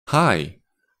Hi,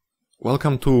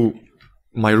 welcome to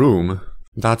my room.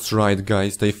 That's right,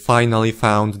 guys, they finally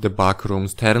found the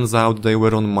backrooms. Turns out they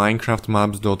were on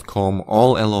minecraftmaps.com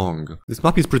all along. This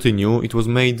map is pretty new. It was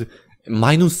made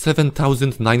minus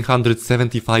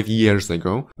 7,975 years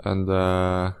ago. And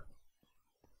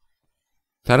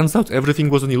turns out everything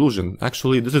was an illusion.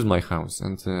 Actually, this is my house.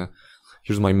 And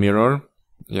here's my mirror.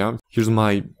 Yeah, here's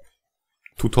my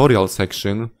tutorial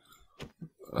section.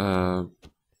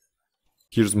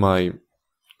 Here's my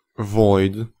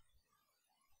void.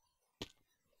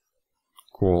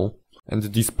 Cool.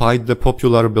 And despite the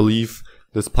popular belief,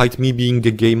 despite me being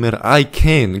a gamer, I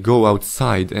can go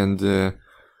outside and...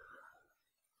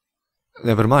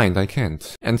 never mind, I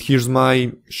can't. And here's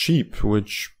my sheep,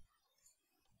 which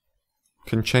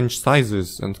can change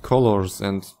sizes and colors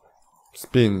and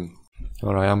spin.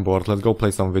 Alright, I'm bored. Let's go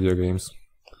play some video games.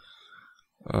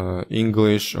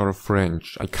 English or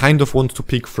French. I kind of want to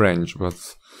pick French,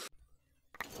 but...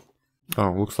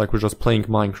 oh, looks like we're just playing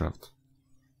Minecraft.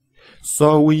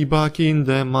 So we back in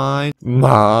the mine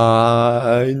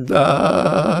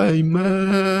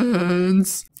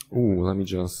diamonds. Ooh, let me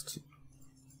just...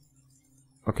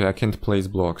 okay, I can't place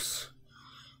blocks.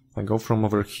 I go from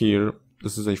over here.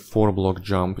 This is a 4-block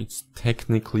jump. It's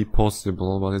technically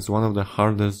possible, but it's one of the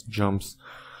hardest jumps.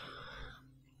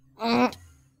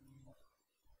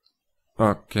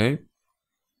 Okay.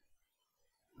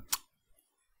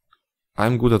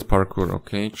 I'm good at parkour,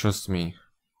 okay? Trust me.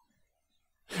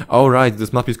 Oh right,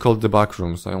 this map is called the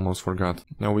backrooms. I almost forgot.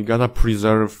 Now we gotta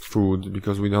preserve food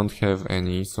because we don't have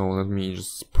any. So let me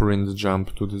just sprint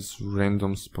jump to this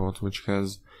random spot which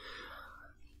has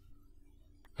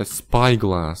a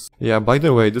spyglass. Yeah, by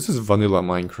the way, this is vanilla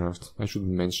Minecraft. I should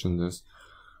mention this.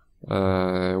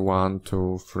 1,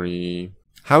 2, 3.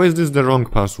 How is this the wrong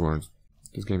password?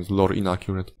 This game is lore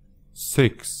inaccurate.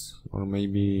 6. Or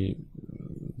maybe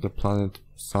the planet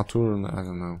Saturn? I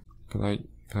don't know. Can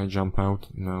I jump out?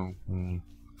 No.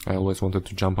 I always wanted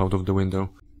to jump out of the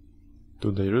window.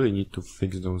 Do they really need to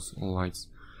fix those lights?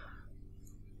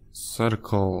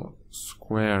 Circle,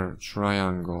 square,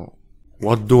 triangle.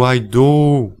 What do I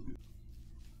do?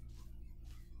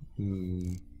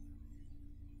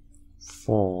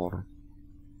 4.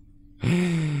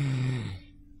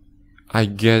 I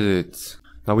get it.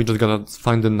 Now we just gotta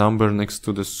find the number next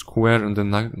to the square and the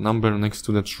number next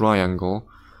to the triangle.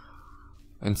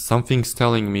 And something's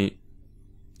telling me...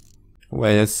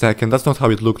 wait a second, that's not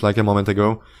how it looked like a moment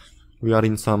ago. We are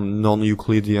in some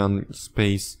non-Euclidean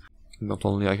space. Not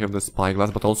only I have the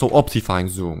spyglass, but also Optifine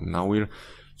zoom. Now we're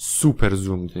super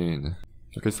zoomed in.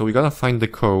 Okay, so we gotta find the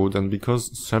code, and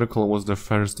because circle was the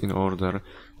first in order,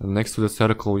 and next to the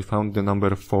circle we found the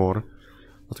number 4.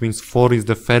 That means 4 is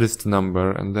the first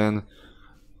number, and then...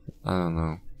 I don't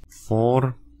know.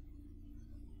 4...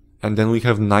 and then we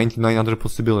have 99 other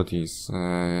possibilities.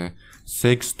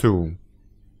 6, 2.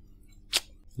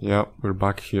 Yeah, we're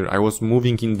back here. I was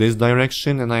moving in this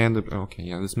direction and I ended up... okay,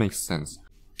 yeah, this makes sense.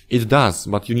 It does,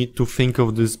 but you need to think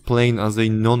of this plane as a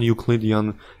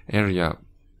non-Euclidean area.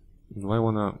 Do I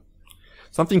wanna...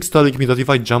 something's telling me that if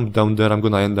I jump down there, I'm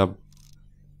gonna end up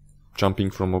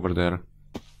jumping from over there.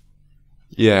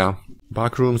 Yeah,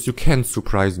 backrooms, you can't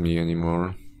surprise me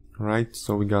anymore. Right,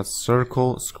 so we got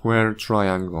circle, square,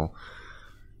 triangle.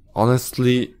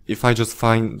 Honestly, if I just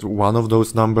find one of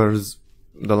those numbers,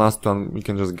 the last one we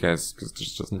can just guess, because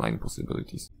there's just 9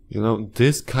 possibilities. You know,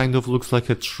 this kind of looks like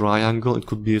a triangle. It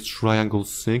could be a triangle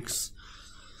 6.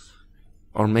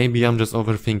 Or maybe I'm just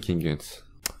overthinking it.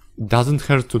 Doesn't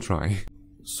hurt to try.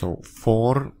 So,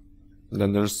 4.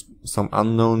 Then there's some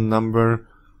unknown number.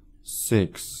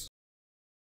 6.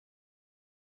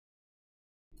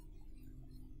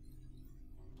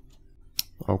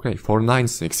 Okay,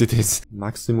 496 it is.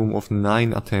 Maximum of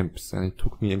 9 attempts, and it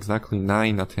took me exactly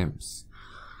 9 attempts.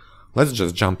 Let's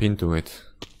just jump into it.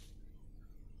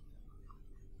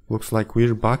 Looks like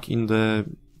we're back in the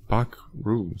back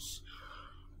rooms.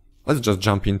 Let's just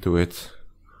jump into it.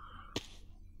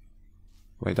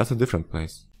 Wait, that's a different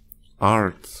place.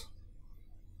 Art.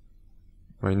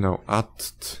 Wait, no,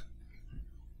 at.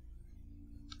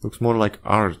 Looks more like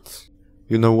art.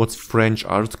 You know what's French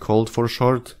art called for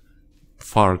short?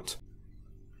 Fart.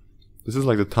 This is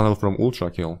like the tunnel from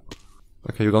Ultra Kill.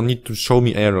 Okay, you don't need to show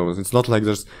me arrows. It's not like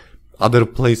there's other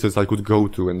places I could go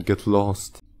to and get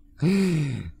lost.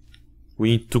 We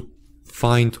need to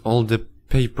find all the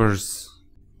papers.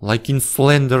 Like in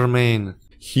Slender Man.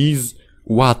 He's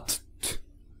what?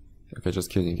 Okay,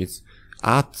 just kidding. It's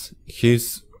at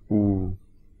his... ooh.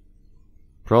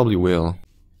 Probably will.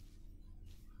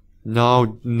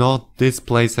 No, not this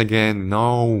place again.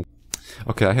 No.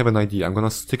 Okay, I have an idea. I'm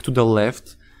gonna stick to the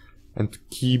left and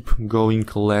keep going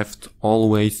left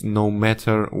always, no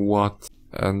matter what.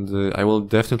 And I will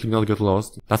definitely not get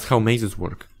lost. That's how mazes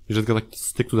work. You just gotta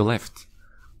stick to the left.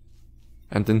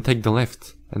 And then take the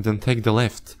left. And then take the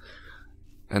left.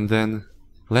 And then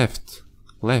left.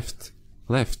 Left.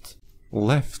 Left.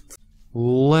 Left.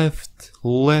 Left.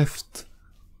 Left.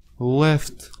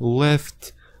 Left.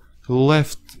 Left.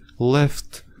 Left.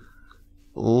 Left.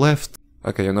 Left.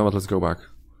 Okay, you know what? Let's go back.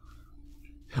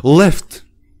 Left!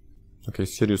 Okay,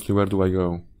 seriously, where do I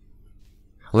go?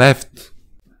 Left!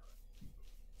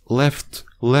 Left!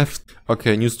 Left!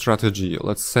 Okay, new strategy.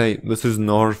 Let's say this is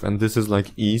north and this is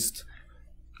like east.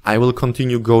 I will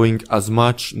continue going as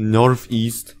much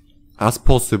northeast as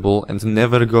possible and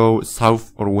never go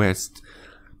south or west.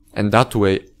 And that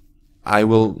way, I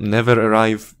will never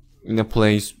arrive in a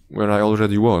place where I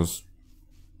already was.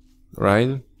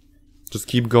 Right? Just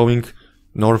keep going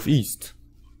northeast.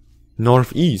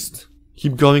 Northeast.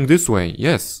 Keep going this way.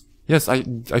 Yes. Yes, I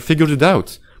figured it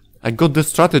out. I got the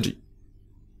strategy.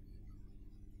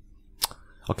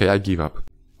 Okay, I give up.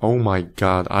 Oh my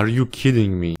god, are you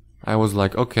kidding me? I was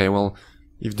like, okay, well,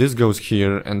 if this goes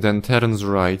here and then turns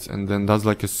right and then does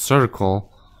like a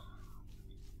circle,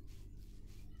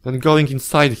 then going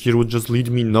inside here would just lead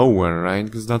me nowhere, right?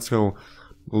 Because that's how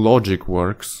logic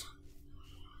works.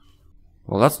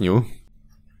 Well, that's new.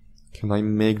 Can I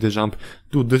make the jump?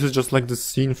 Dude, this is just like the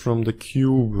scene from the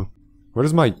Cube. Where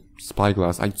is my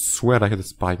spyglass? I swear I had a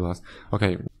spyglass.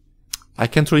 Okay. I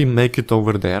can't really make it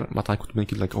over there, but I could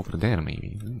make it like over there,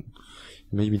 maybe.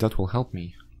 Maybe that will help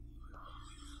me.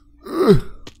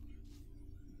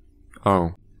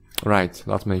 Oh. Right,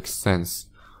 that makes sense.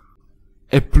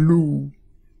 Eplou!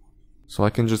 So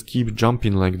I can just keep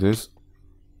jumping like this.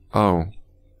 Oh.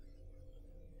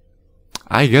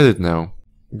 I get it now.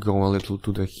 Go a little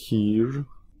to the here.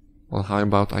 Well, how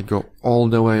about I go all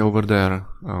the way over there?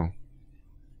 Oh.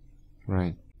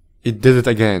 Right. It did it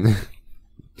again.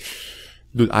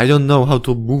 Dude, I don't know how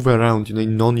to move around in a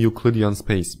non-Euclidean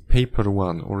space. Paper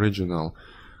 1, original.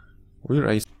 We're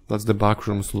ace. That's the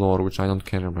backrooms lore, which I don't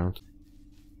care about.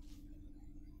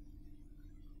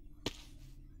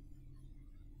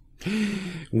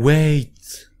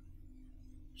 Wait!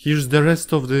 Here's the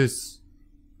rest of this.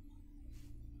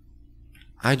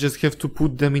 I just have to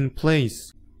put them in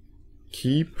place.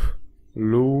 Keep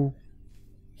looking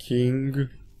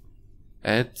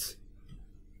at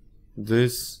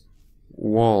this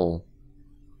wall.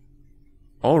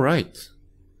 Alright.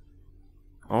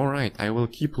 Alright, I will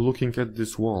keep looking at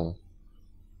this wall.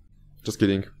 Just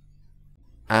kidding.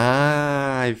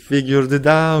 Ah, I figured it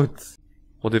out.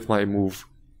 What if I move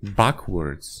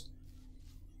backwards?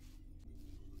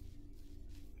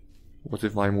 What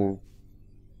if I move...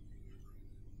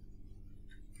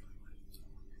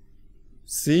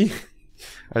 See?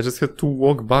 I just had to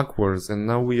walk backwards and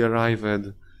now we arrive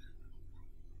at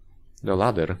the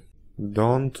ladder.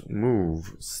 Don't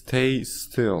move. Stay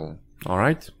still.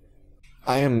 Alright?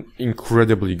 I am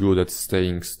incredibly good at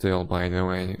staying still, by the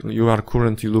way. You are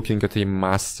currently looking at a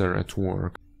master at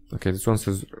work. Okay, this one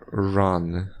says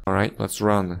run. Alright, let's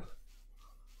run.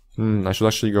 I should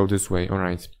actually go this way.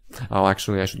 Alright. Oh,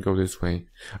 actually, I should go this way.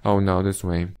 Oh, no, this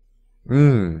way.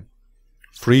 3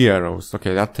 arrows.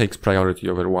 Okay, that takes priority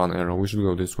over 1 arrow. We should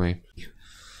go this way.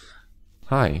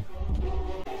 Hi.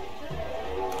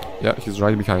 Yeah, he's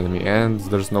right behind me, and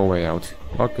there's no way out.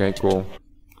 Okay, cool.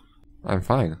 I'm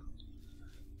fine.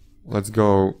 Let's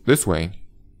go this way.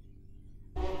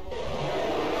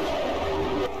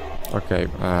 Okay,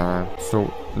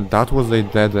 so that was a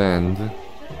dead end.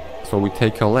 So we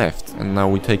take a left, and now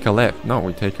we take a left. No,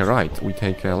 we take a right. We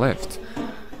take a left.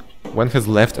 When has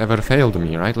left ever failed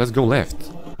me, right? Let's go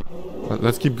left.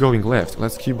 Let's keep going left.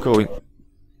 Let's keep going.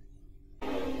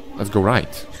 Let's go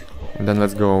right. And then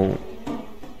let's go...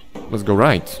 Let's go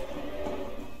right.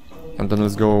 And then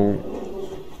let's go...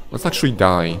 Let's actually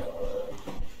die.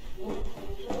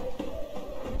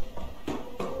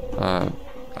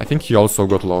 I think he also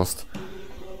got lost.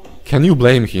 Can you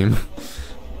blame him?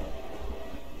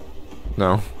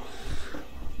 No.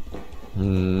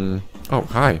 Oh,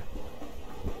 hi.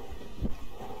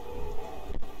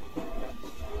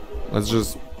 Let's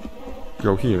just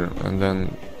go here and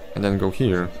then go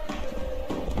here.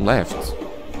 Left.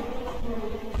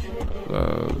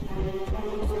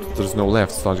 There's no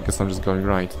left, so I guess I'm just going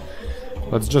right.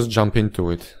 Let's just jump into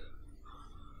it.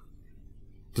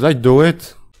 Did I do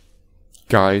it?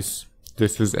 Guys,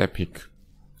 this is epic.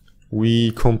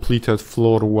 We completed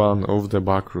floor 1 of the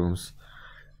backrooms.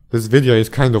 This video is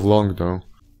kind of long though.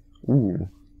 Ooh.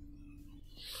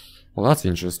 Well, that's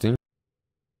interesting.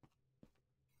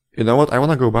 You know what? I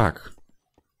wanna go back.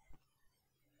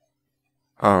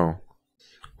 Oh.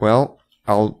 Well,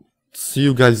 I'll see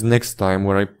you guys next time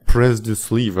where I press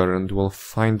this lever and we'll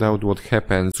find out what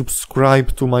happens.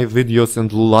 Subscribe to my videos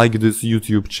and like this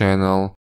YouTube channel.